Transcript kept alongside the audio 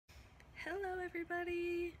Hello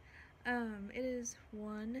everybody! It is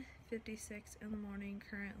 1:56 in the morning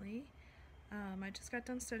currently. I just got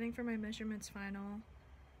done studying for my measurements final.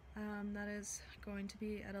 That is going to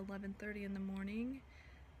be at 11:30 in the morning.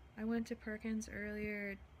 I went to Perkins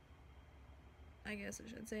earlier, I guess I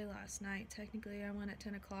should say last night. Technically I went at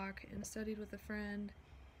 10 o'clock and studied with a friend,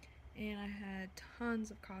 and I had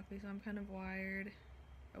tons of coffee, so I'm kind of wired,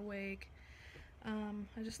 awake.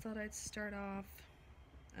 I just thought I'd start off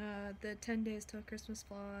the 10 days till Christmas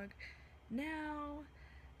vlog now,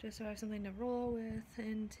 just so I have something to roll with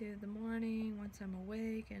into the morning once I'm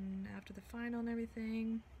awake and after the final and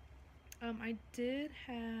everything. I did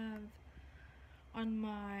have on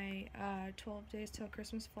my 12 days till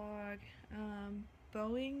Christmas vlog,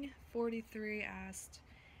 Boeing 43 asked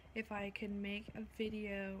if I could make a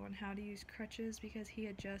video on how to use crutches because he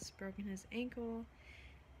had just broken his ankle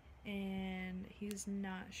and he's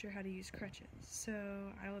not sure how to use crutches. So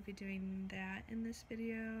I will be doing that in this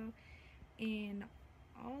video, and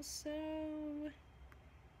also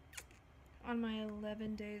on my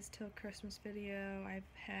 11 days till Christmas video I've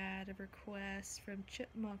had a request from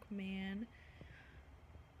Chipmunk Man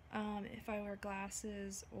if I wear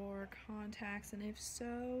glasses or contacts, and if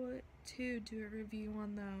so, to do a review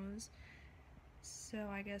on those. So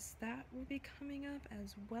I guess that will be coming up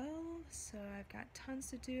as well. So I've got tons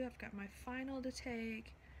to do. I've got my final to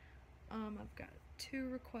take. I've got 2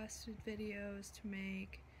 requested videos to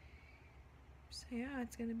make. So yeah,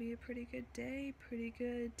 it's gonna be a pretty good day, pretty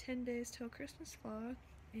good 10 days till Christmas vlog,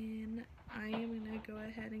 and I am gonna go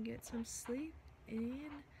ahead and get some sleep,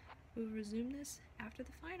 and we'll resume this after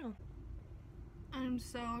the final. I'm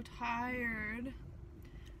so tired.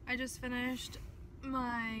 I just finished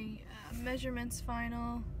my measurements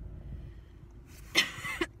final.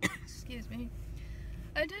 Excuse me.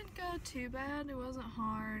 I didn't go too bad. It wasn't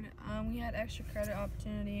hard. We had extra credit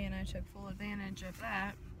opportunity and I took full advantage of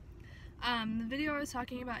that. The video I was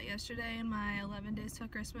talking about yesterday in my 11 days till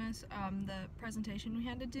Christmas, the presentation we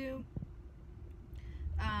had to do,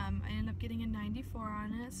 I ended up getting a 94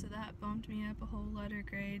 on it, so that bumped me up a whole letter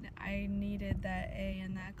grade. I needed that A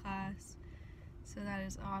in that class, so that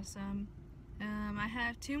is awesome. I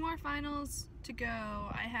have 2 more finals to go.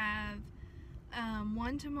 I have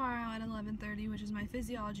one tomorrow at 11:30, which is my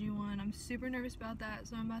physiology one. I'm super nervous about that,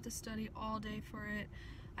 so I'm about to study all day for it.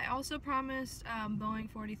 I also promised Boeing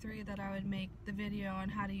 43 that I would make the video on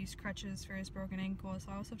how to use crutches for his broken ankle,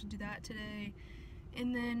 so I also have to do that today.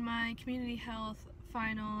 And then my community health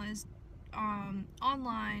final is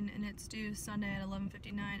online, and it's due Sunday at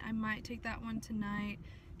 11:59. I might take that one tonight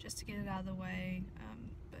just to get it out of the way.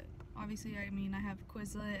 But obviously, I mean, I have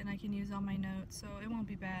Quizlet and I can use all my notes, so it won't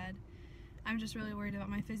be bad. I'm just really worried about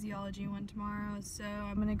my physiology one tomorrow, so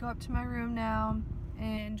I'm gonna go up to my room now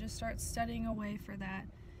and just start studying away for that,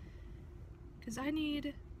 because I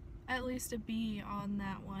need at least a B on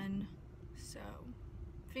that one, so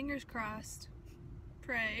fingers crossed.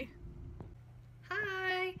 Pray.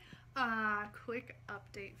 Hi! Quick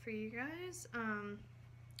update for you guys.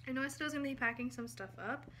 I know I said I was gonna be packing some stuff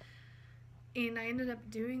up, and I ended up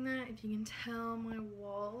doing that. If you can tell, my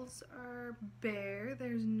walls are bare.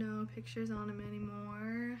 There's no pictures on them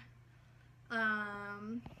anymore.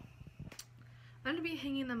 I'm gonna be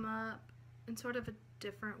hanging them up in sort of a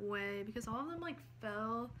different way because all of them like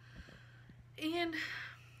fell. And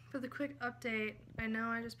for the quick update, I know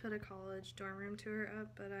I just put a college dorm room tour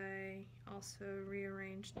up, but I also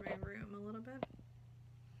rearranged my room a little bit.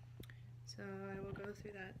 So I will go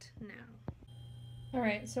through that now.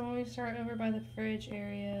 Alright, so when we start over by the fridge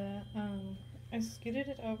area, I scooted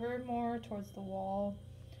it over more towards the wall.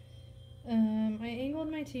 I angled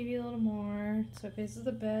my TV a little more so it faces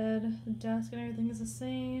the bed. The desk and everything is the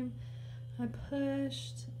same. I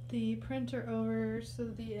pushed the printer over so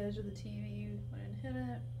that the edge of the TV wouldn't hit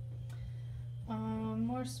it.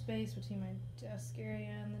 More space between my desk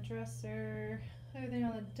area and the dresser. Everything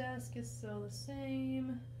on the desk is still the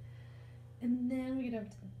same. And then we get up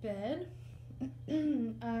to the bed.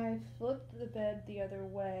 I flipped the bed the other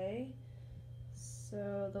way,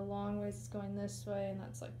 so the long waist is going this way, and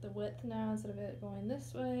that's like the width now instead of it going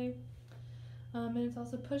this way. And it's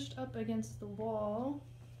also pushed up against the wall,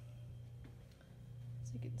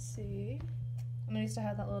 so you can see. And I used to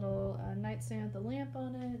have that little nightstand with the lamp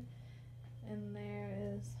on it, and there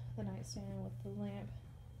is the nightstand with the lamp.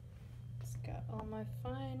 It's got all my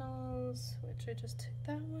finals, which I just took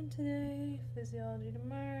that one today, physiology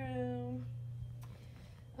tomorrow.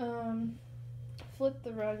 Flip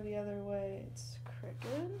the rug the other way, it's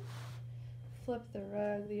crooked. Flip the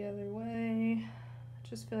rug the other way. I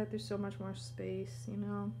just feel like there's so much more space, you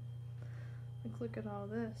know? Like, look at all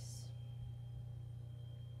this.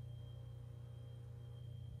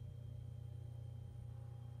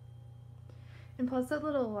 And plus that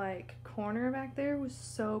little like corner back there was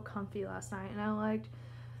so comfy last night, and I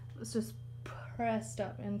was just pressed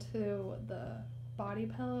up into the body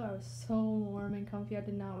pillow. I was so warm and comfy. I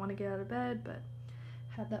did not want to get out of bed, but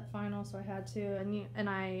had that final, so I had to. And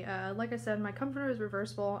I like I said, my comforter is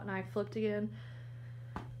reversible, and I flipped again.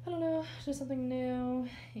 I don't know, just something new.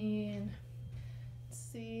 And let's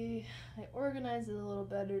see, I organized it a little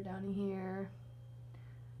better down here,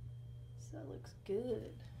 so that looks good.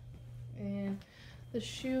 And the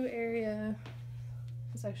shoe area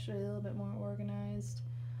is actually a little bit more organized.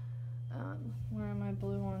 Wearing my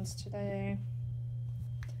blue ones today.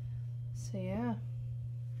 So yeah,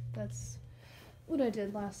 that's what I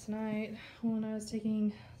did last night when I was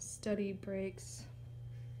taking study breaks.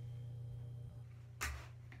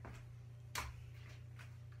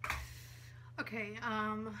 Okay,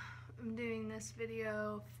 I'm doing this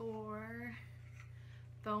video for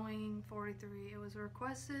Boeing 43. It was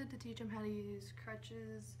requested to teach him how to use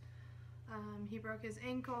crutches. He broke his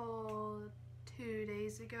ankle 2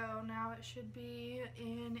 days ago. Now it should be,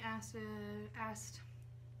 and asked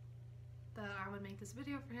that I would make this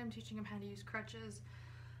video for him, teaching him how to use crutches.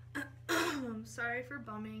 Sorry for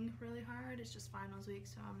bumming really hard. It's just finals week,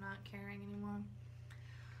 so I'm not caring anymore.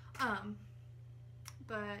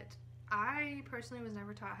 But I personally was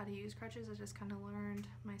never taught how to use crutches. I just kind of learned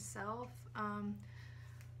myself.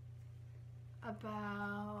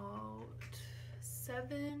 About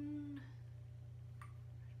 7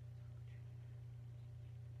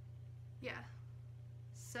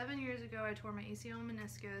 years ago, I tore my ACL and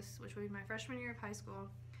meniscus, which would be my freshman year of high school.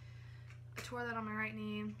 I tore that on my right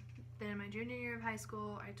knee. Then my junior year of high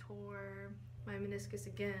school, I tore my meniscus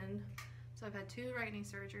again. So I've had 2 right knee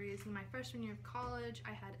surgeries. In my freshman year of college,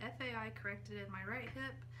 I had FAI corrected in my right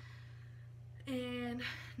hip. And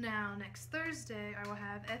now next Thursday, I will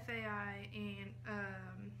have FAI and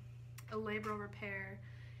a labral repair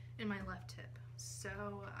in my left hip. So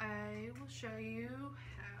I will show you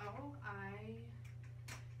how I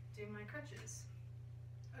do my crutches.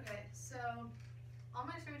 Okay, so all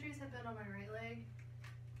my surgeries have been on my right leg,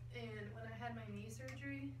 and when I had my knee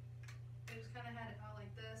surgery, I just kind of had it out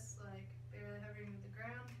like this, like barely hovering with the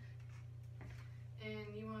ground.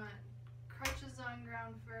 And you want crutches on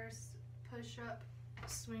ground first, push up,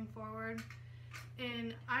 swing forward.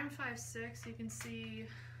 And I'm 5'6", you can see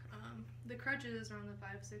the crutches are on the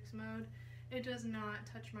 5'6" mode. It does not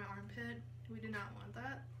touch my armpit. We do not want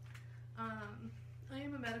that. I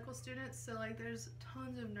am a medical student, so like there's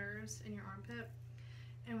tons of nerves in your armpit,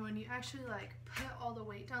 and when you actually like put all the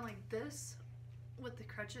weight down like this with the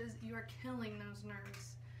crutches, you are killing those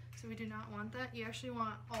nerves. So we do not want that. You actually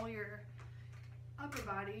want all your upper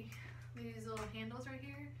body, these little handles right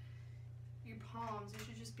here, your palms, you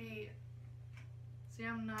should just be, see,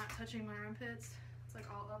 I'm not touching my armpits, it's like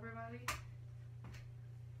all upper body.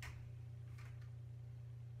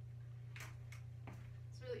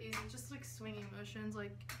 Really easy, just like swinging motions,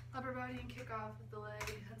 like upper body and kick off with the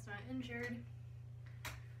leg that's not injured.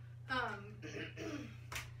 I've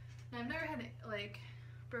never had like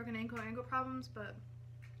broken ankle problems, but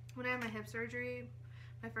when I had my hip surgery,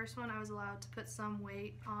 my first one, I was allowed to put some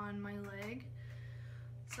weight on my leg.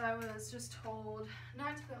 So I was just told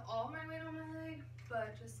not to put all my weight on my leg,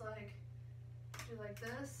 but just like do like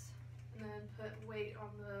this, and then put weight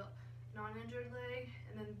on the non-injured leg,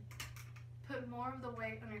 and then put more of the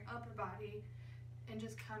weight on your upper body and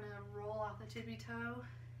just kind of roll off the tippy toe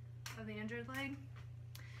of the injured leg.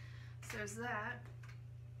 So there's that.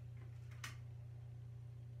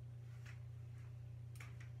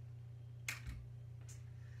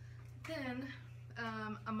 Then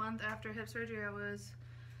a month after hip surgery, I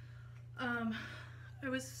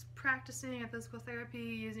was practicing at physical therapy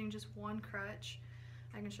using just one crutch.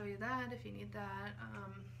 I can show you that if you need that.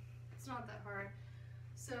 It's not that hard.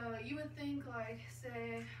 So you would think, like,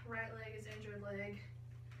 say right leg is injured leg,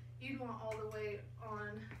 you'd want all the weight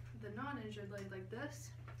on the non-injured leg like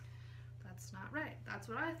this. That's not right. That's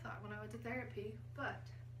what I thought when I went to therapy, but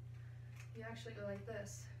you actually go like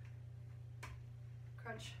this.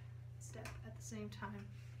 Crutch, step at the same time.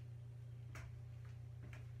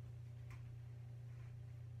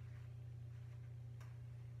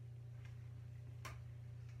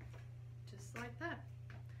 Just like that.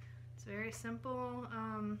 It's very simple.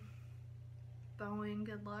 Boeing,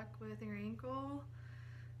 good luck with your ankle.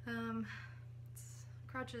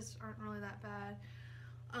 Crutches aren't really that bad.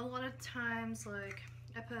 A lot of times, like,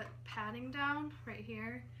 I put padding down right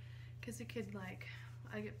here because it could, like,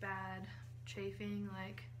 I get bad chafing,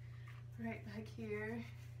 like, right back here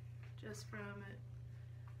just from it,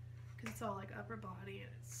 because it's all, like, upper body,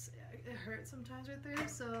 and it hurts sometimes right there.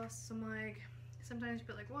 So some, like, sometimes you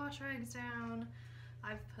put like wash rags down.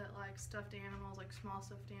 I've put like stuffed animals, like small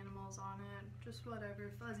stuffed animals on it, just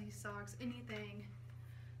whatever, fuzzy socks, anything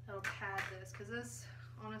that'll pad this, because this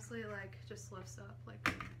honestly like just lifts up,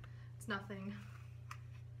 like it's nothing.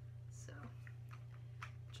 So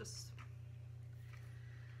just,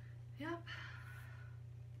 yep.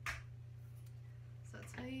 So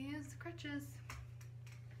that's how you use the crutches.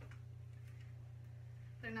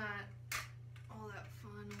 They're not all that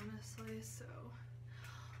fun, honestly, so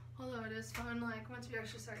although it is fun, like once you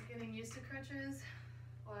actually start getting used to crutches,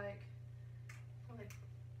 like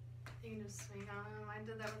you can just swing on them. I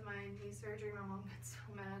did that with my knee surgery. My mom got so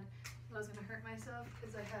mad that I was gonna hurt myself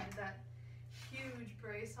because I had that huge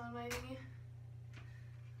brace on my knee.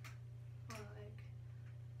 Like,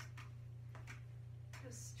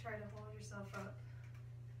 just try to hold yourself up.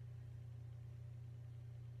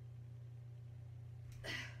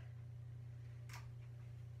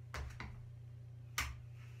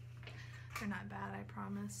 They're not bad, I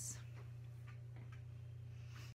promise.